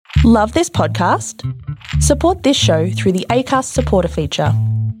Love this podcast? Support this show through the Acast supporter feature.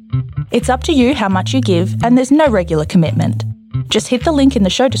 It's up to you how much you give, and there's no regular commitment. Just hit the link in the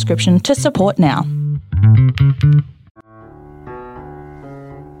show description to support now.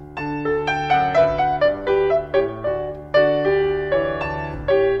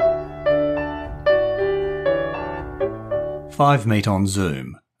 Five meet on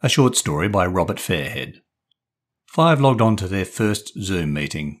Zoom, a short story by Robert Fairhead. Five logged on to their first Zoom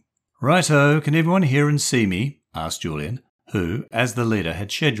meeting. "Righto, can everyone hear and see me?" asked Julian, who, as the leader,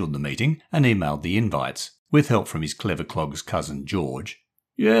 had scheduled the meeting and emailed the invites, with help from his clever clog's cousin George.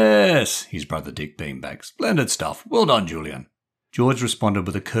 "Yes," his brother Dick beamed back. "Splendid stuff. Well done, Julian." George responded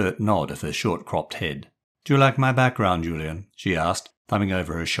with a curt nod of her short-cropped head. "Do you like my background, Julian?" she asked, thumbing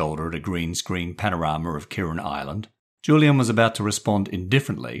over her shoulder at a green-screen panorama of Kirin Island. Julian was about to respond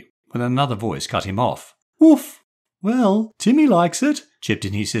indifferently when another voice cut him off. "Woof! Well, Timmy likes it," chipped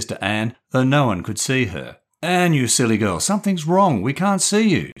in his sister Anne, though no one could see her. "Anne, you silly girl, something's wrong. We can't see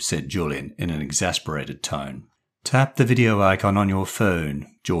you," said Julian in an exasperated tone. "Tap the video icon on your phone,"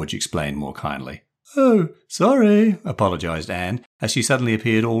 George explained more kindly. "Oh, sorry," apologised Anne, as she suddenly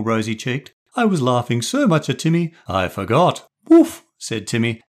appeared all rosy-cheeked. "I was laughing so much at Timmy, I forgot." "Woof," said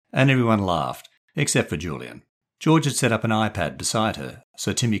Timmy, and everyone laughed, except for Julian. George had set up an iPad beside her,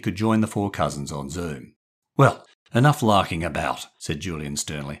 so Timmy could join the four cousins on Zoom. "Well, enough larking about," said Julian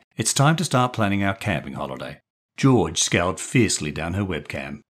sternly. "It's time to start planning our camping holiday." George scowled fiercely down her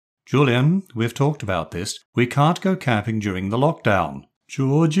webcam. "Julian, we've talked about this. We can't go camping during the lockdown."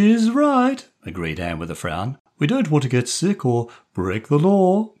 "George is right," agreed Anne with a frown. "We don't want to get sick or break the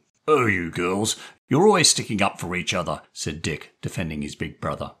law." "Oh, you girls, you're always sticking up for each other," said Dick, defending his big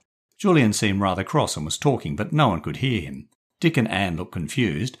brother. Julian seemed rather cross and was talking, but no one could hear him. Dick and Anne looked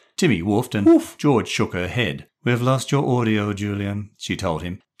confused. Timmy woofed and woof. George shook her head. "We've lost your audio, Julian," she told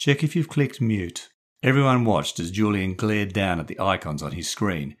him. "Check if you've clicked mute." Everyone watched as Julian glared down at the icons on his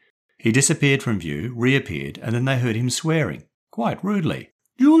screen. He disappeared from view, reappeared, and then they heard him swearing, quite rudely.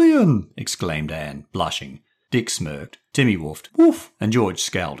 "Julian!" exclaimed Anne, blushing. Dick smirked, Timmy woofed, woof, and George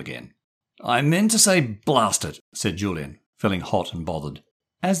scowled again. "I meant to say blast it," said Julian, feeling hot and bothered.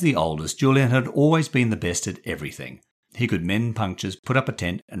 As the oldest, Julian had always been the best at everything. He could mend punctures, put up a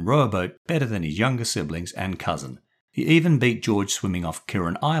tent, and row a boat better than his younger siblings and cousin. He even beat George swimming off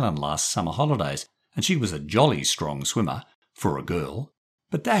Kirin Island last summer holidays, and she was a jolly strong swimmer, for a girl.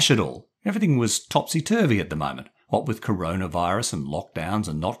 But dash it all, everything was topsy-turvy at the moment, what with coronavirus and lockdowns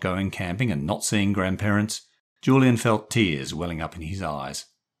and not going camping and not seeing grandparents. Julian felt tears welling up in his eyes.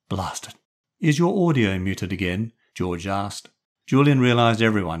 "Blast it. Is your audio muted again?" George asked. Julian realised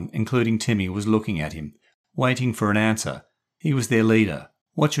everyone, including Timmy, was looking at him, waiting for an answer. He was their leader.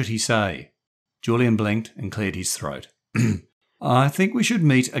 What should he say? Julian blinked and cleared his throat. "I think we should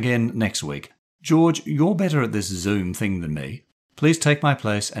meet again next week. George, you're better at this Zoom thing than me. Please take my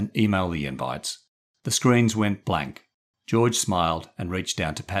place and email the invites." The screens went blank. George smiled and reached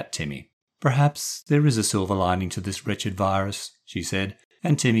down to pat Timmy. "Perhaps there is a silver lining to this wretched virus," she said,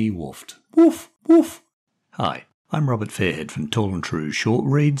 and Timmy woofed. "Woof, woof." Hi. I'm Robert Fairhead from Tall and True Short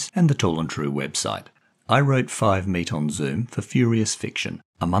Reads and the Tall and True website. I wrote 5 Meet on Zoom for Furious Fiction,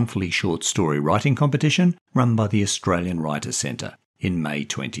 a monthly short story writing competition run by the Australian Writers' Centre in May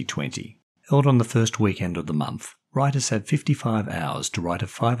 2020. Held on the first weekend of the month, writers have 55 hours to write a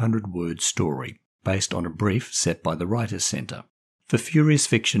 500-word story based on a brief set by the Writers' Centre. For Furious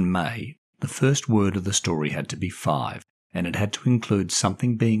Fiction May, the first word of the story had to be 5, and it had to include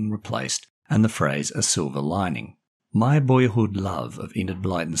something being replaced and the phrase "a silver lining." My boyhood love of Enid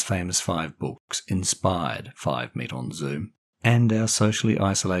Blyton's famous 5 books inspired 5 Meet on Zoom, and our socially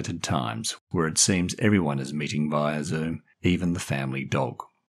isolated times where it seems everyone is meeting via Zoom, even the family dog.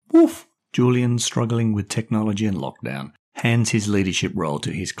 Woof! Julian, struggling with technology and lockdown, hands his leadership role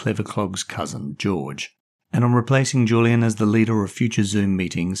to his clever clog's cousin, George. And on replacing Julian as the leader of future Zoom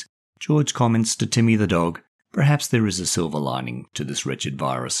meetings, George comments to Timmy the dog, "Perhaps there is a silver lining to this wretched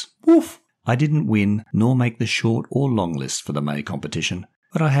virus." Woof! I didn't win nor make the short or long list for the May competition,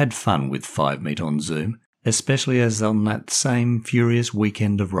 but I had fun with 5 Meet on Zoom, especially as on that same furious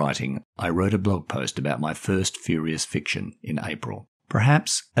weekend of writing, I wrote a blog post about my first Furious Fiction in April.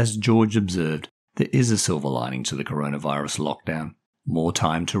 Perhaps, as George observed, there is a silver lining to the coronavirus lockdown. More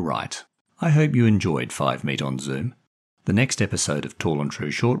time to write. I hope you enjoyed 5 Meet on Zoom. The next episode of Tall and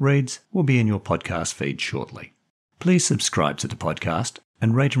True Short Reads will be in your podcast feed shortly. Please subscribe to the podcast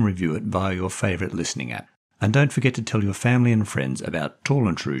and rate and review it via your favourite listening app. And don't forget to tell your family and friends about Tall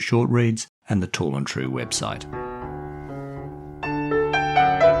and True Short Reads and the Tall and True website.